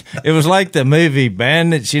 It was like the movie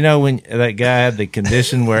Bandits, when that guy had the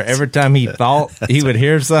condition where every time he thought he would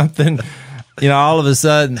hear something, all of a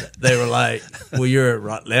sudden they were like, well, your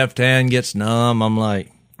left hand gets numb. I'm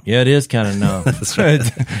like, yeah, it is kind of numb.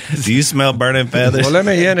 Do you smell burning feathers? Well, let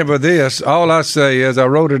me end it with this. All I say is I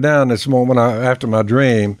wrote it down this morning after my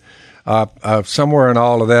dream. Somewhere in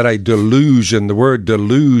all of that, a delusion, the word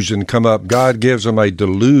delusion come up. God gives them a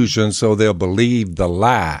delusion so they'll believe the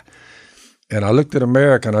lie. And I looked at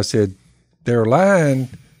America and I said, they're lying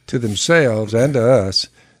to themselves and to us,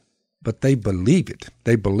 but they believe it.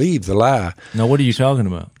 They believe the lie. Now, what are you talking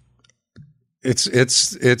about? It's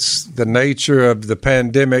the nature of the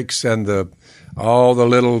pandemics and all the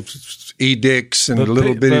little edicts and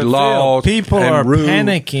little bitty Phil, laws. people and are rules.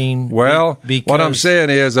 panicking. Well, because what I'm saying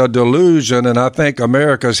is a delusion, and I think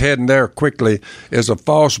America's heading there quickly, is a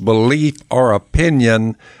false belief or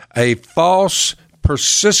opinion, a false,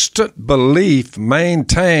 persistent belief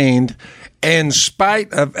maintained in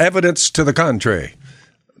spite of evidence to the contrary.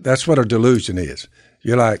 that's what a delusion is.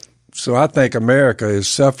 You're like, so I think America is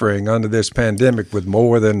suffering under this pandemic with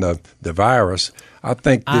more than the virus. I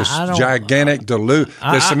think this gigantic delusion.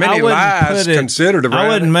 There's so many lies considered around. I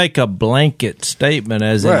wouldn't make a blanket statement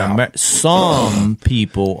as in some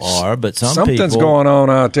people are, but something's going on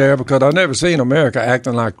out there because I've never seen America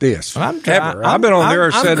acting like this. Ever. I've been on the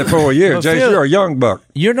earth 74 years. Jay, you're a young buck.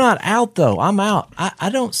 You're not out though. I'm out. I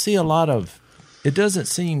don't see a lot of. It doesn't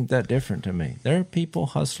seem that different to me. There are people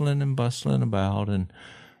hustling and bustling about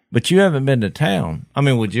but you haven't been to town. I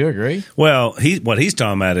mean, would you agree? Well, what he's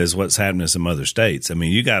talking about is what's happening in some other states. I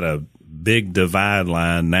mean, you got a big divide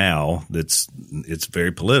line now it's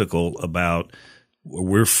very political about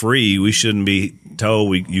we're free. We shouldn't be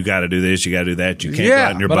told you got to do this, you got to do that. You can't go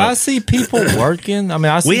out in your boat. But I see people working. I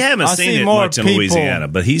mean, we haven't seen it much in Louisiana,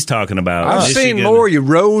 but he's talking about. I've seen more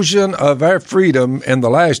erosion of our freedom in the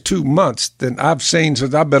last 2 months than I've seen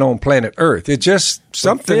since I've been on planet Earth. It's just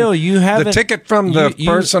something. Phil, you haven't. The ticket from the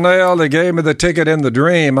personnel that gave me the ticket in the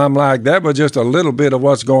dream. I'm like, that was just a little bit of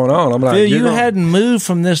what's going on. I'm like, Phil, you hadn't moved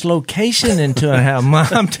from this location in 2.5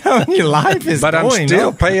 months. I'm telling you, life is. But I'm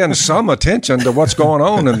still paying some attention to what's going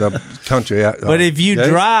on in the country. But if you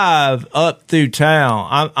drive up through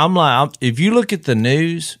town, I'm like, if you look at the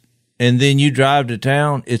news and then you drive to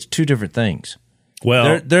town, it's two different things.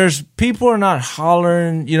 Well, there's people are not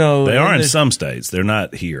hollering, They are in some states. They're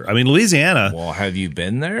not here. I mean, Louisiana. Well, have you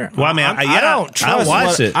been there? Well, I mean, I don't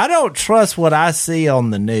trust it. I don't trust what I see on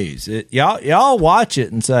the news. Y'all watch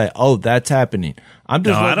it and say, "Oh, that's happening." I'm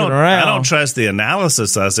just looking around. I don't trust the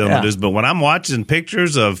analysis I see on the news, but when I'm watching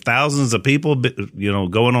pictures of thousands of people,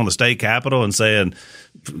 going on the state capitol and saying,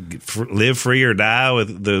 "Live free or die,"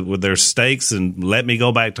 with their stakes and let me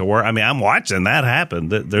go back to work. I mean, I'm watching that happen.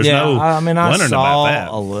 There's I saw about that.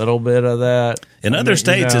 A little bit of that. In other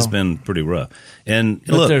states, it's been pretty rough. And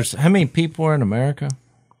look, there's how many people are in America?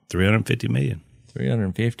 350 million.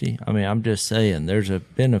 350. I mean, I'm just saying there's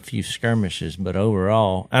been a few skirmishes, but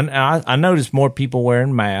overall, and I noticed more people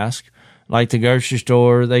wearing masks. Like the grocery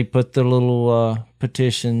store, they put the little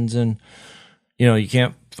petitions, and you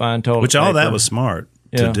can't find toilet paper. All that was smart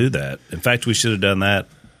to do that. In fact, we should have done that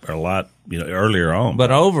a lot earlier on. But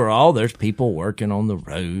overall, there's people working on the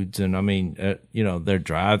roads, and I mean, their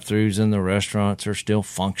drive-throughs in the restaurants are still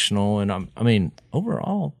functional, and I mean,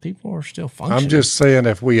 overall, people are still functioning. I'm just saying,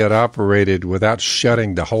 if we had operated without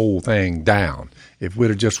shutting the whole thing down, if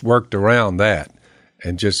we'd have just worked around that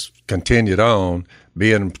and just continued on,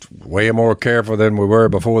 being way more careful than we were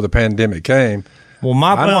before the pandemic came. Well,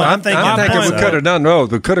 I'm thinking we could have done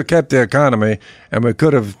those. We could have kept the economy, and we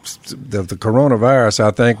could have the coronavirus.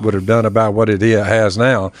 I think would have done about what it has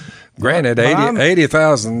now. Granted,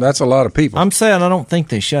 80,000. That's a lot of people. I'm saying I don't think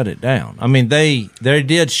they shut it down. I mean, they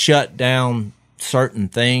did shut down certain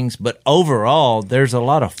things, but overall, there's a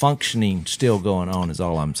lot of functioning still going on. Is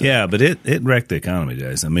all I'm saying. Yeah, but it wrecked the economy,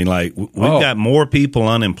 Jason. I mean, like we've got more people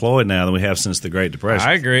unemployed now than we have since the Great Depression.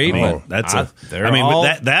 I agree.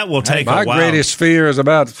 That will take a while. My greatest fear is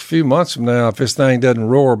about a few months from now, if this thing doesn't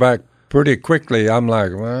roar back pretty quickly, I'm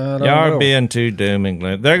like, well, I don't know. Y'all are being too doom and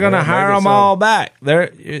gloom. They're going to hire them all back.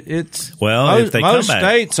 Most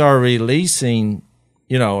states are releasing,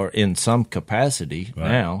 in some capacity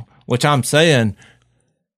now. Which I'm saying,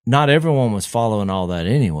 not everyone was following all that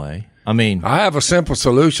anyway. I mean, I have a simple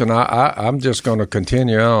solution. I'm just going to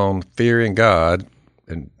continue on fearing God,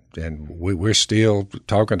 and we're still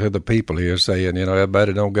talking to the people here, saying,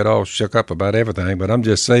 everybody don't get all shook up about everything. But I'm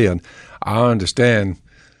just saying, I understand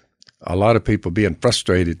a lot of people being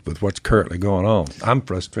frustrated with what's currently going on. I'm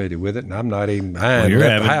frustrated with it, and I'm not even. I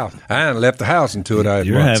ain't left the house in 2 days.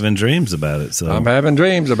 You're having dreams about it, so I'm having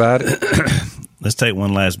dreams about it. Let's take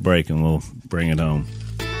one last break, and we'll bring it home.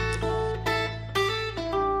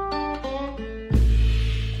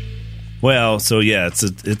 Well, so yeah,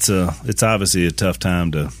 it's obviously a tough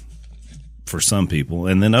time for some people,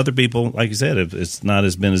 and then other people, like you said, it's not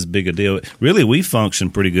been as big a deal. Really, we function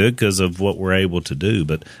pretty good because of what we're able to do.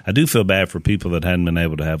 But I do feel bad for people that hadn't been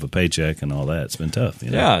able to have a paycheck and all that. It's been tough.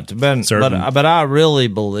 Yeah, it's been. But I really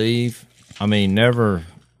believe. I mean, never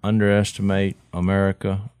underestimate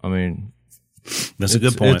America. I mean. That's a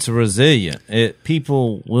good point. It's resilient.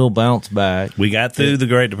 People will bounce back. We got through the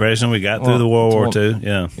Great Depression. We got through the World War II.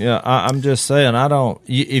 Yeah. Yeah, I'm just saying,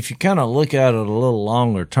 if you kind of look at it a little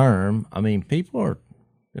longer term, I mean,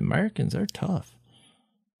 Americans are tough,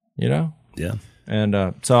 Yeah. And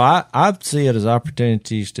so I see it as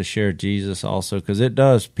opportunities to share Jesus also,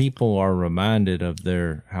 because people are reminded of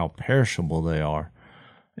how perishable they are.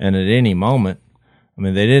 And at any moment, I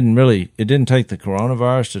mean, it didn't take the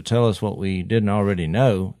coronavirus to tell us what we didn't already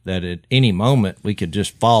know, that at any moment we could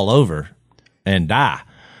just fall over and die.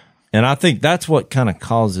 And I think that's what kind of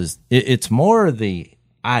causes it's more the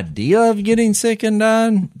idea of getting sick and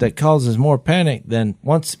dying that causes more panic than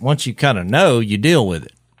once you kind of know, you deal with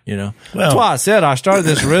it. You know, that's why I said I started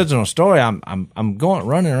this original story. I'm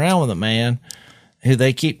running around with a man who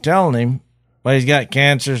they keep telling him, well, he's got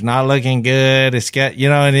cancer, it's not looking good. It's got, you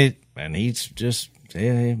know, and he's just,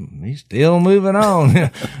 he's still moving on.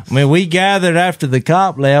 I mean, we gathered after the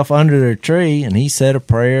cop left under their tree, and he said a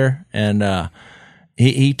prayer, and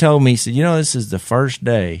he told me, he said, you know, this is the first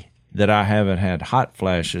day that I haven't had hot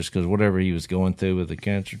flashes because whatever he was going through with the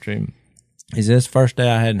cancer treatment. He said, this first day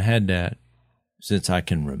I hadn't had that since I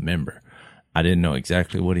can remember. I didn't know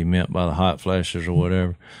exactly what he meant by the hot flashes or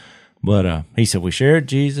whatever. But he said, we shared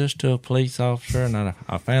Jesus to a police officer, and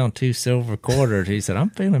I found 2 silver quarters. He said, I'm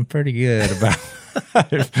feeling pretty good about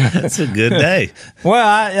it. That's a good day.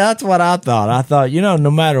 Well, that's what I thought. I thought, you know, no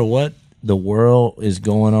matter what the world is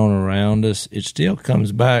going on around us, it still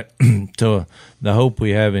comes back to the hope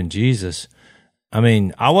we have in Jesus. I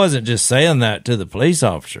mean, I wasn't just saying that to the police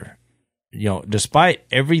officer. You know, despite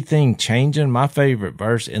everything changing, my favorite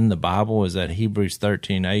verse in the Bible is that Hebrews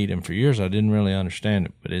 13:8, and for years I didn't really understand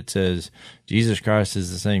it, but it says, Jesus Christ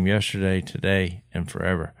is the same yesterday, today, and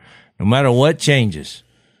forever. No matter what changes,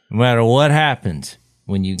 no matter what happens,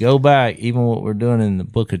 when you go back, even what we're doing in the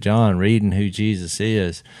book of John, reading who Jesus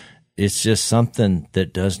is, it's just something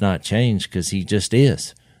that does not change because he just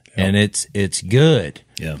is. Yep. And it's good.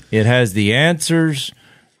 Yeah. It has the answers.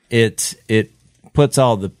 It puts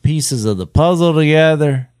all the pieces of the puzzle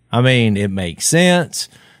together. I mean, it makes sense.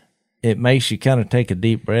 It makes you kind of take a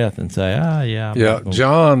deep breath and say, yeah. Yeah,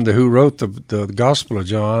 John, who wrote the Gospel of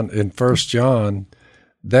John in 1 John,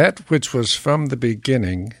 that which was from the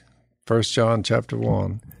beginning, 1 John chapter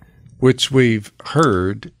 1, which we've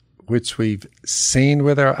heard, which we've seen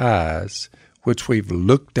with our eyes, which we've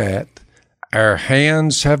looked at, our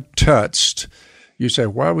hands have touched. You say,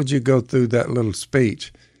 why would you go through that little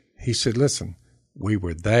speech? He said, listen, we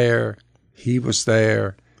were there. He was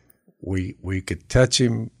there. We could touch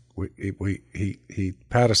him. He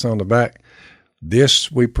pat us on the back.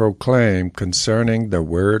 This we proclaim concerning the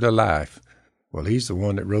word of life. Well, he's the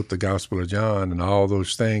one that wrote the Gospel of John and all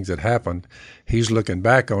those things that happened. He's looking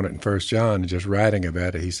back on it in 1 John and just writing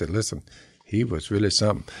about it. He said, listen, he was really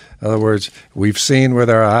something. In other words, we've seen with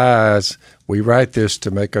our eyes. We write this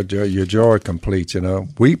to make your joy complete, you know.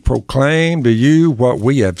 We proclaim to you what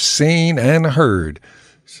we have seen and heard,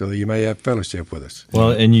 so that you may have fellowship with us.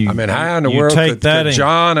 Well, and how in the world could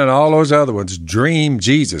John and all those other ones dream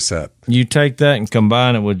Jesus up? You take that and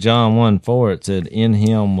combine it with John 1:4. It said, in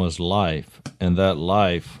him was life, and that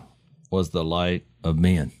life was the light of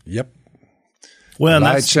men. Yep. Well,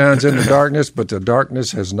 light shines in the darkness, but the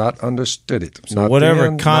darkness has not understood it. So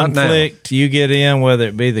whatever conflict you get in, whether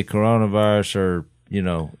it be the coronavirus or, you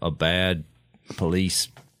know, a bad police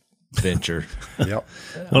venture. Yep.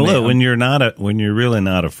 Well, look, when you're really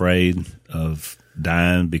not afraid of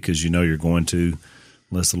dying because you know you're going to,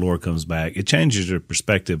 unless the Lord comes back, it changes your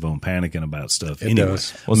perspective on panicking about stuff. It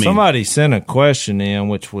does. Well, somebody sent a question in,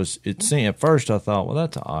 which was, at first I thought, well,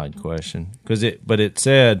 that's an odd question, but it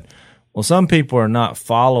said, well, some people are not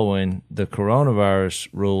following the coronavirus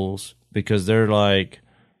rules because they're like,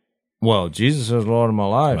 well, Jesus is Lord of my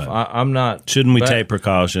life. Right. I'm not. Shouldn't we take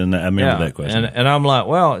precaution? I remember that question. And I'm like,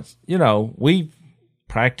 well, it's, you know, we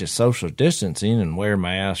practice social distancing and wear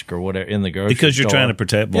masks or whatever in the grocery store. Because you're trying to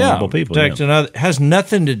protect vulnerable people. It has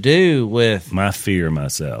nothing to do with my fear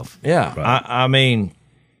myself. Yeah. Right. I mean,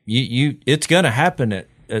 you it's going to happen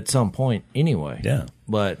at some point anyway. Yeah.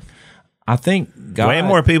 But I think way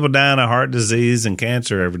more people dying of heart disease and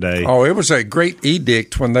cancer every day. Oh, it was a great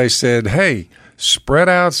edict when they said, "Hey, spread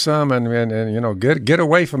out some and you know get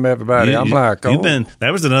away from everybody." I'm like, that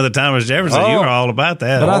was another Thomas Jefferson. You were all about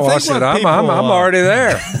that. But I said, I'm already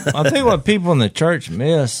there. I think what people in the church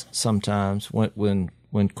miss sometimes when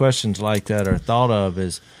questions like that are thought of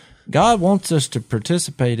is God wants us to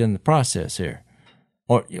participate in the process here,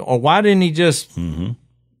 or why didn't He just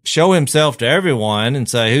show himself to everyone and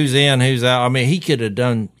say who's in, who's out? I mean, he could have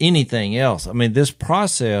done anything else. I mean, this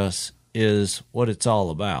process is what it's all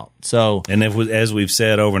about. So, and as we've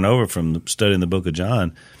said over and over from studying the book of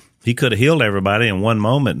John, he could have healed everybody in one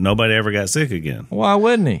moment. Nobody ever got sick again. Why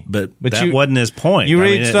wouldn't he? But that wasn't his point. You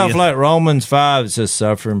read stuff like Romans 5, it says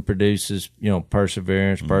suffering produces,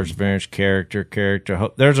 perseverance, character,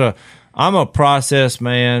 hope. I'm a process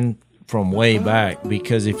man from way back,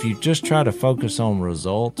 because if you just try to focus on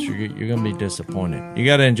results, you're going to be disappointed. You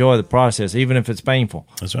got to enjoy the process, even if it's painful.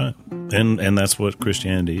 That's right, and that's what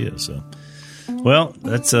Christianity is. So, well,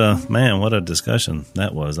 that's man, what a discussion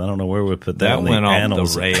that was. I don't know where we put that. That went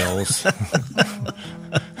off the rails.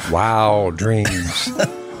 wild dreams.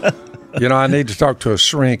 I need to talk to a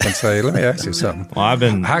shrink and say, let me ask you something.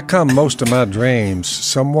 Well, How come most of my dreams,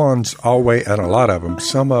 someone's always, and a lot of them,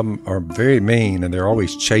 some of them are very mean and they're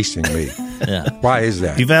always chasing me. Yeah. Why is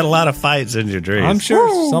that? You've had a lot of fights in your dreams. I'm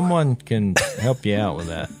sure someone can help you out with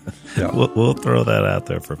that. Yeah. We'll throw that out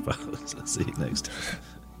there for folks. I'll see you next time.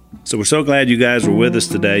 So we're so glad you guys were with us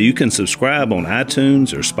today. You can subscribe on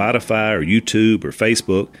iTunes or Spotify or YouTube or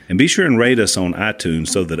Facebook, and be sure and rate us on iTunes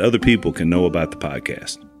so that other people can know about the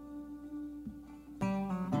podcast.